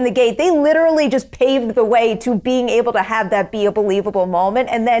to open the gate. They literally just paved the way to being able to have that be a believable moment.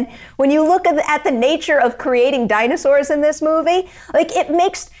 And then when you look at the nature of creating dinosaurs in this movie, like it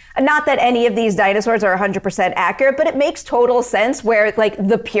makes... Not that any of these dinosaurs are 100% accurate, but it makes total sense where like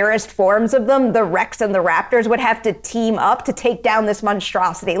the purest forms of them, the Rex and the Raptors, would have to team up to take down this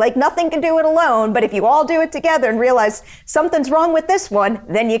monstrosity. Like nothing can do it alone, but if you all do it together and realize something's wrong with this one,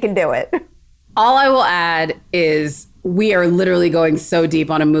 then you can do it. All I will add is we are literally going so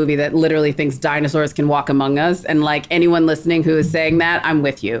deep on a movie that literally thinks dinosaurs can walk among us. And like anyone listening who is saying that, I'm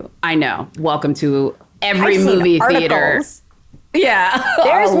with you. I know. Welcome to every movie theater. Yeah.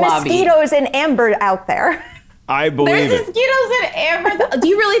 There's mosquitoes and amber out there. I believe There's mosquitoes and amber. Do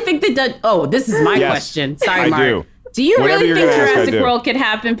you really think that... Oh, this is my question. Sorry, Mark. Do you really think Jurassic World could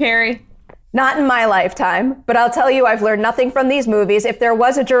happen, Perry? Not in my lifetime, but I'll tell you, I've learned nothing from these movies. If there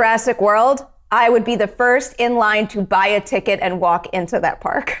was a Jurassic World, I would be the first in line to buy a ticket and walk into that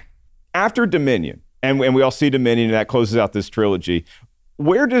park. After Dominion, and we all see Dominion, and that closes out this trilogy,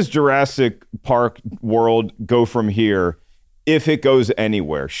 where does Jurassic Park World go from here? If it goes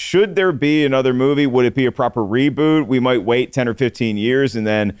anywhere, should there be another movie? Would it be a proper reboot? We might wait 10 or 15 years and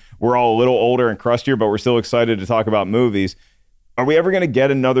then we're all a little older and crustier, but we're still excited to talk about movies. Are we ever going to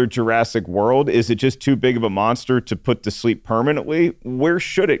get another Jurassic World? Is it just too big of a monster to put to sleep permanently? Where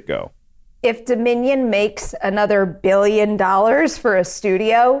should it go? If Dominion makes another $1 billion for a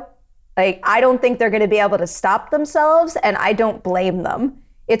studio, like I don't think they're going to be able to stop themselves, and I don't blame them.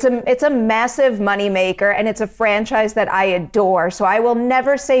 It's a massive moneymaker, and it's a franchise that I adore, so I will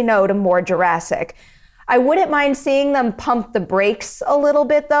never say no to more Jurassic. I wouldn't mind seeing them pump the brakes a little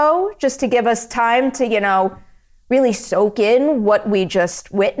bit, though, just to give us time to, really soak in what we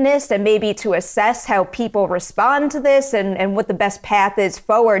just witnessed and maybe to assess how people respond to this and what the best path is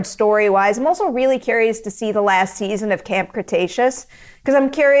forward story-wise. I'm also really curious to see the last season of Camp Cretaceous, because I'm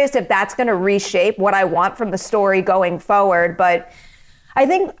curious if that's going to reshape what I want from the story going forward, but... I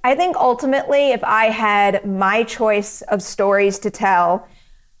think ultimately, if I had my choice of stories to tell,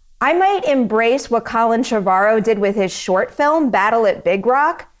 I might embrace what Colin Trevorrow did with his short film, Battle at Big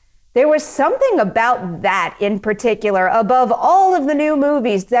Rock. There was something about that in particular, above all of the new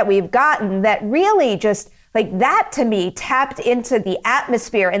movies that we've gotten, that really just, like, that to me tapped into the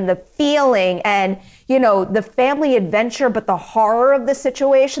atmosphere and the feeling and, the family adventure, but the horror of the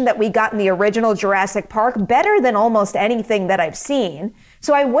situation that we got in the original Jurassic Park better than almost anything that I've seen.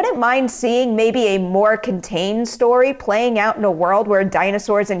 So I wouldn't mind seeing maybe a more contained story playing out in a world where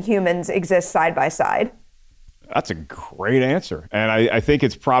dinosaurs and humans exist side by side. That's a great answer. And I think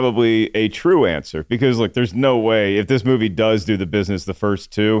it's probably a true answer because, look, there's no way if this movie does do the business the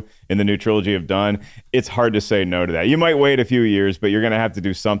first two in the new trilogy have done, it's hard to say no to that. You might wait a few years, but you're going to have to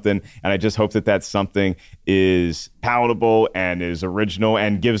do something. And I just hope that something is palatable and is original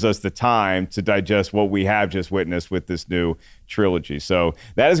and gives us the time to digest what we have just witnessed with this new trilogy. So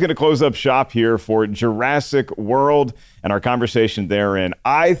that is going to close up shop here for Jurassic World and our conversation therein.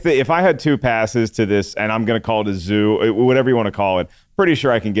 If I had 2 passes to this, and I'm going to call it a zoo, whatever you want to call it, pretty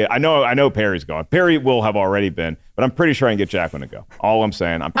sure I can get. I know Perry's gone. Perry will have already been, but I'm pretty sure I can get Jacqueline to go. All I'm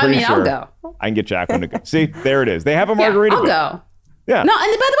saying, I'm pretty sure I'll go. I can get Jacqueline to go. See, there it is. They have a margarita. I'll go. Yeah. No,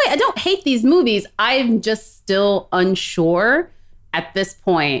 and by the way, I don't hate these movies. I'm just still unsure at this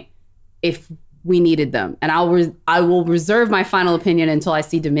point if we needed them. And I will reserve my final opinion until I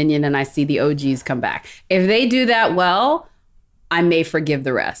see Dominion and I see the OGs come back. If they do that well, I may forgive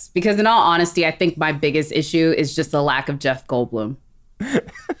the rest. Because in all honesty, I think my biggest issue is just the lack of Jeff Goldblum.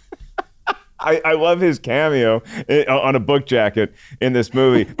 I love his cameo on a book jacket in this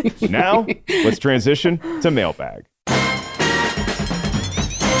movie. Now, let's transition to mailbag.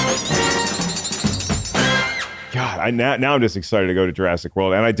 God, now I'm just excited to go to Jurassic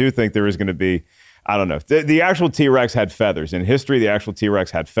World. And I do think there is going to be, I don't know. The actual T-Rex had feathers. In history, the actual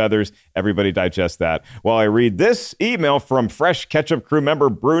T-Rex had feathers. Everybody digest that. While I read this email from Fresh Ketchup crew member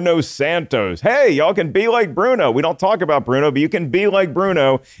Bruno Santos. Hey, y'all can be like Bruno. We don't talk about Bruno, but you can be like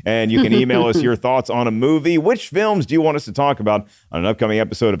Bruno. And you can email us your thoughts on a movie. Which films do you want us to talk about on an upcoming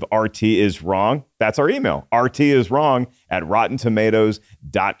episode of RT is Wrong? That's our email.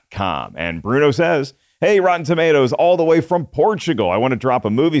 rtiswrong@rottentomatoes.com. And Bruno says, hey, Rotten Tomatoes, all the way from Portugal. I want to drop a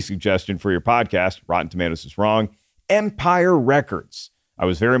movie suggestion for your podcast. Rotten Tomatoes is Wrong. Empire Records. I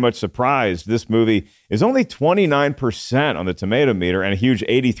was very much surprised. This movie is only 29% on the tomato meter and a huge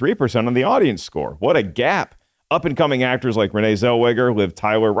 83% on the audience score. What a gap. Up-and-coming actors like Renee Zellweger, Liv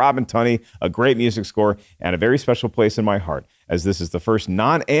Tyler, Robin Tunney, a great music score, and a very special place in my heart, as this is the first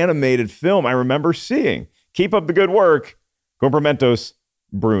non-animated film I remember seeing. Keep up the good work. Cumprimentos,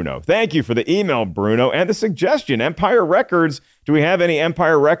 Bruno. Thank you for the email, Bruno, and the suggestion. Empire Records. Do we have any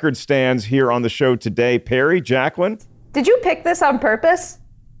Empire Records stands here on the show today? Perry, Jacqueline? Did you pick this on purpose?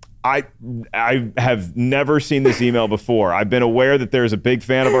 I have never seen this email before. I've been aware that there's a big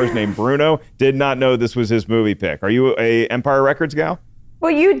fan of ours named Bruno. Did not know this was his movie pick. Are you a Empire Records gal?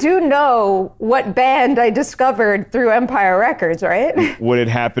 Well, you do know what band I discovered through Empire Records, right? Would it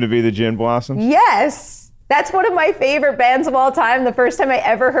happen to be the Gin Blossoms? Yes. That's one of my favorite bands of all time. The first time I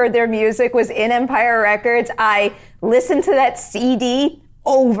ever heard their music was in Empire Records. I listened to that CD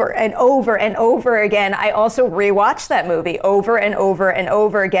over and over and over again. I also rewatched that movie over and over and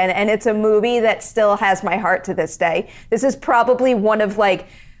over again. And it's a movie that still has my heart to this day. This is probably one of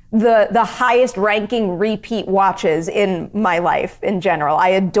the highest ranking repeat watches in my life in general. I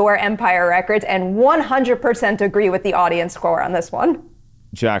adore Empire Records and 100% agree with the audience score on this one.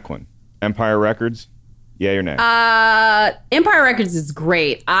 Jacqueline, Empire Records? Yay or nay? Empire Records is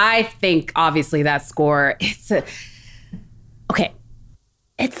great. I think, obviously, that score, okay.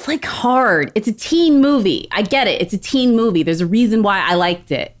 It's hard. It's a teen movie. I get it. It's a teen movie. There's a reason why I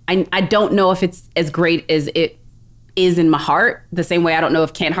liked it. I don't know if it's as great as it is in my heart, the same way I don't know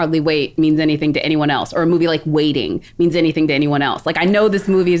if Can't Hardly Wait means anything to anyone else, or a movie like Waiting means anything to anyone else. I know this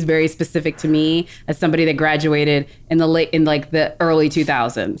movie is very specific to me as somebody that graduated in the early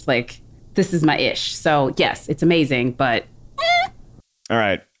 2000s. This is my ish. So yes, it's amazing, but All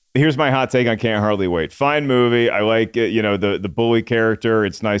right. Here's my hot take on Can't Hardly Wait. Fine movie. I like it. The bully character.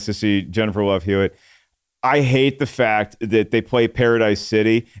 It's nice to see Jennifer Love Hewitt. I hate the fact that they play Paradise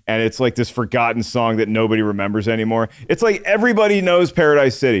City and it's like this forgotten song that nobody remembers anymore. It's like everybody knows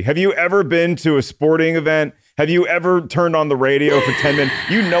Paradise City. Have you ever been to a sporting event? Have you ever turned on the radio for 10 minutes?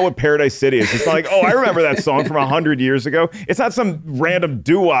 You know what Paradise City is. It's not like, oh, I remember that song from 100 years ago. It's not some random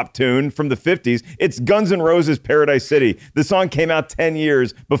doo-wop tune from the 50s. It's Guns N' Roses' Paradise City. The song came out 10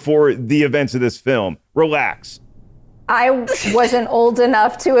 years before the events of this film. Relax. I wasn't old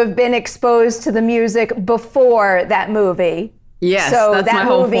enough to have been exposed to the music before that movie. Yes, so that's my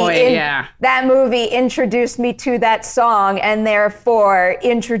whole point, yeah. That movie introduced me to that song and therefore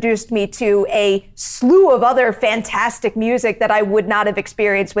introduced me to a slew of other fantastic music that I would not have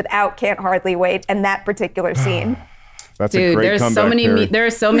experienced without Can't Hardly Wait and that particular scene. That's a great comeback, there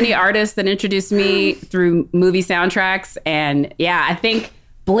are so many artists that introduced me through movie soundtracks. And yeah, I think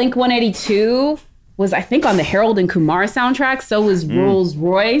Blink-182 was, on the Harold and Kumar soundtrack. So was Rolls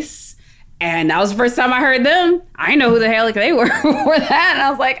Royce. And that was the first time I heard them. I didn't know who the hell they were before that. And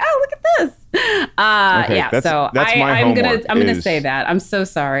I was like, oh, look at this. I'm gonna say that. I'm so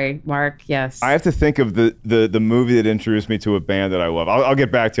sorry, Mark. Yes. I have to think of the movie that introduced me to a band that I love. I'll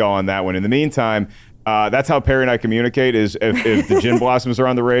get back to y'all on that one. In the meantime, That's how Perry and I communicate is if the Gin Blossoms are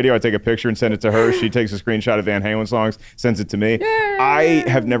on the radio, I take a picture and send it to her. She takes a screenshot of Van Halen songs, sends it to me. Yay. I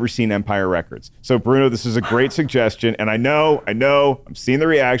have never seen Empire Records. So Bruno, this is a great suggestion. And I know, I'm seeing the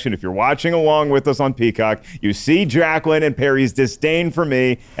reaction. If you're watching along with us on Peacock, you see Jacqueline and Perry's disdain for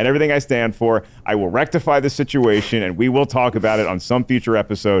me and everything I stand for. I will rectify the situation and we will talk about it on some future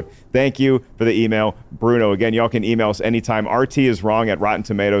episode. Thank you for the email, Bruno. Again, y'all can email us anytime.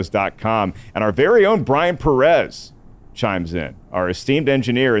 rtiswrong@rottentomatoes.com. And our very own Brian Perez chimes in, our esteemed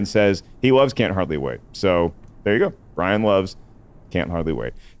engineer, and says he loves Can't Hardly Wait. So there you go. Brian loves Can't Hardly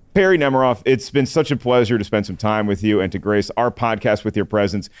Wait. Perry Nemiroff, it's been such a pleasure to spend some time with you and to grace our podcast with your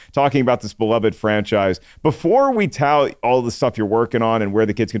presence, talking about this beloved franchise. Before we tell all the stuff you're working on and where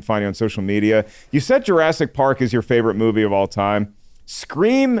the kids can find you on social media, you said Jurassic Park is your favorite movie of all time.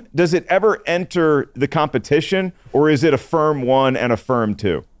 Scream, does it ever enter the competition, or is it a firm 1 and a firm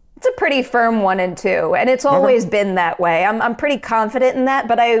 2? It's a pretty firm 1 and 2, and it's always been that way. I'm pretty confident in that,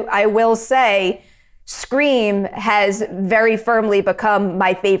 but I will say Scream has very firmly become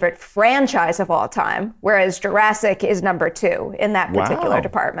my favorite franchise of all time, whereas Jurassic is number 2 in that particular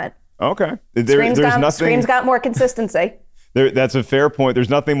department. Okay. Scream's got more consistency. That's a fair point. There's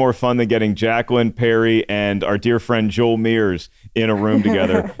nothing more fun than getting Jacqueline, Perry, and our dear friend Joel Mears in a room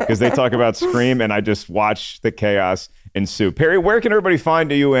together because they talk about Scream, and I just watch the chaos ensue. Perry, where can everybody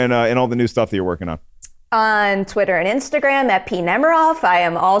find you and all the new stuff that you're working on? On Twitter and Instagram at @PNemiroff. I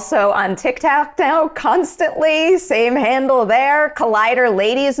am also on TikTok now constantly. Same handle there. Collider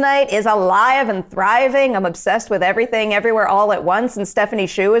Ladies Night is alive and thriving. I'm obsessed with everything, everywhere, all at once. And Stephanie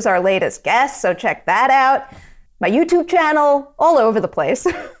Hsu is our latest guest, so check that out. My YouTube channel, all over the place.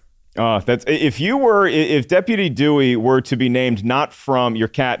 If Deputy Dewey were to be named not from your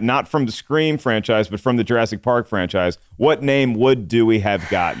cat, not from the Scream franchise, but from the Jurassic Park franchise, what name would Dewey have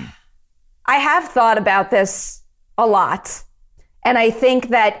gotten? I have thought about this a lot. And I think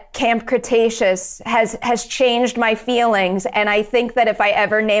that Camp Cretaceous has changed my feelings. And I think that if I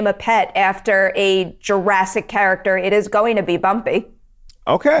ever name a pet after a Jurassic character, it is going to be Bumpy.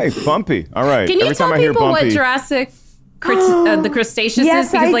 Okay, Bumpy. All right. Can you tell people what Jurassic the Cretaceous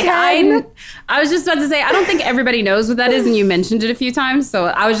is? Because I was just about to say, I don't think everybody knows what that is, and you mentioned it a few times. So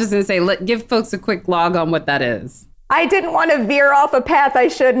I was just going to say, give folks a quick log on what that is. I didn't want to veer off a path I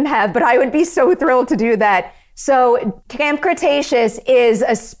shouldn't have, but I would be so thrilled to do that. So Camp Cretaceous is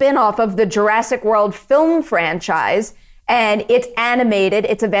a spin-off of the Jurassic World film franchise, and it's animated.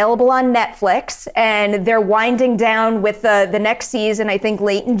 It's available on Netflix, and they're winding down with the next season. I think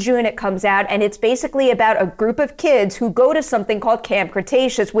late in June it comes out, and it's basically about a group of kids who go to something called Camp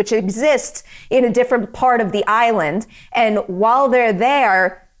Cretaceous, which exists in a different part of the island. And while they're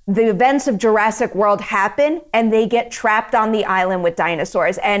there, the events of Jurassic World happen, and they get trapped on the island with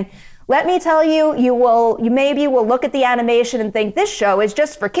dinosaurs. And let me tell you, you maybe will look at the animation and think this show is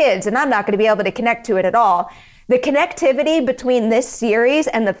just for kids, and I'm not going to be able to connect to it at all. The connectivity between this series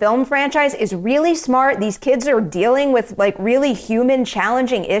and the film franchise is really smart. These kids are dealing with like really human,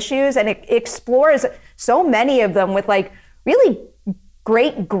 challenging issues, and it explores so many of them with like really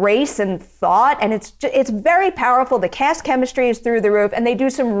great grace and thought, and it's very powerful. The cast chemistry is through the roof, and they do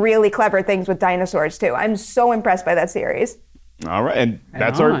some really clever things with dinosaurs too. I'm so impressed by that series. All right, and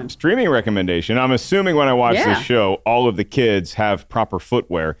that's our streaming recommendation. I'm assuming when I watch this show, all of the kids have proper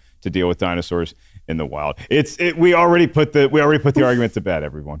footwear to deal with dinosaurs in the wild. We already put the argument to bed,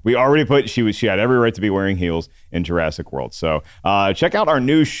 everyone. We already put she had every right to be wearing heels in Jurassic World. So check out our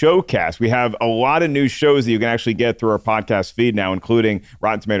new showcast. We have a lot of new shows that you can actually get through our podcast feed now, including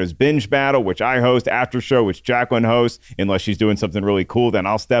Rotten Tomatoes Binge Battle, which I host, After Show, which Jacqueline hosts. Unless she's doing something really cool, then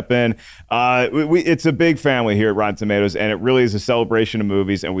I'll step in. It's a big family here at Rotten Tomatoes, and it really is a celebration of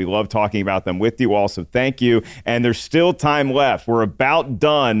movies, and we love talking about them with you all. So thank you. And there's still time left. We're about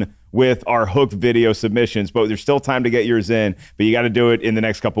done with our Hook video submissions, but there's still time to get yours in, but you got to do it in the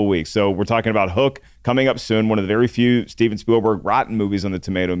next couple of weeks. So we're talking about Hook coming up soon, one of the very few Steven Spielberg rotten movies on the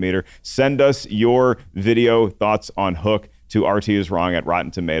Tomato Meter. Send us your video thoughts on Hook to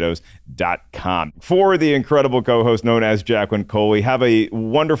rtiswrong@rottentomatoes.com. For the incredible co-host known as Jacqueline Coley, have a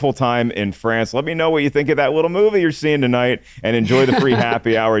wonderful time in France. Let me know what you think of that little movie you're seeing tonight, and enjoy the free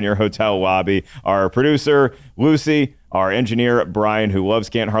happy hour in your hotel lobby. Our producer, Lucy, our engineer, Brian, who loves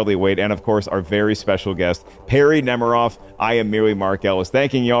Can't Hardly Wait, and of course, our very special guest, Perry Nemiroff. I am merely Mark Ellis.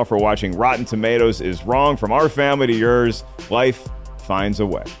 Thanking y'all for watching Rotten Tomatoes is Wrong. From our family to yours, life finds a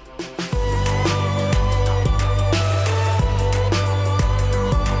way.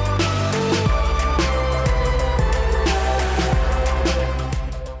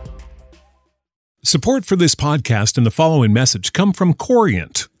 Support for this podcast and the following message come from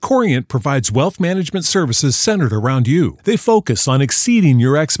Corient. Corient provides wealth management services centered around you. They focus on exceeding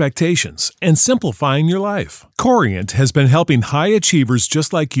your expectations and simplifying your life. Corient has been helping high achievers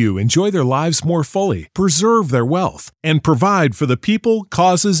just like you enjoy their lives more fully, preserve their wealth, and provide for the people,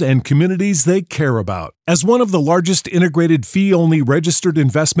 causes, and communities they care about. As one of the largest integrated fee-only registered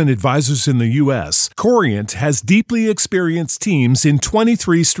investment advisors in the U.S., Corient has deeply experienced teams in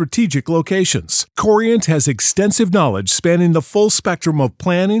 23 strategic locations. Corient has extensive knowledge spanning the full spectrum of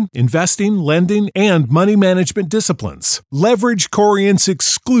planning, investing, lending, and money management disciplines. Leverage Corient's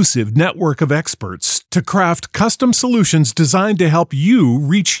exclusive network of experts to craft custom solutions designed to help you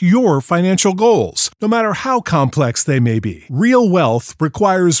reach your financial goals, no matter how complex they may be. Real wealth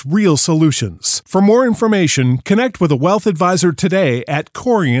requires real solutions. For more information, connect with a wealth advisor today at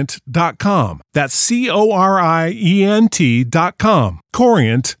Corient.com. That's Corient.com.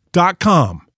 Corient.com.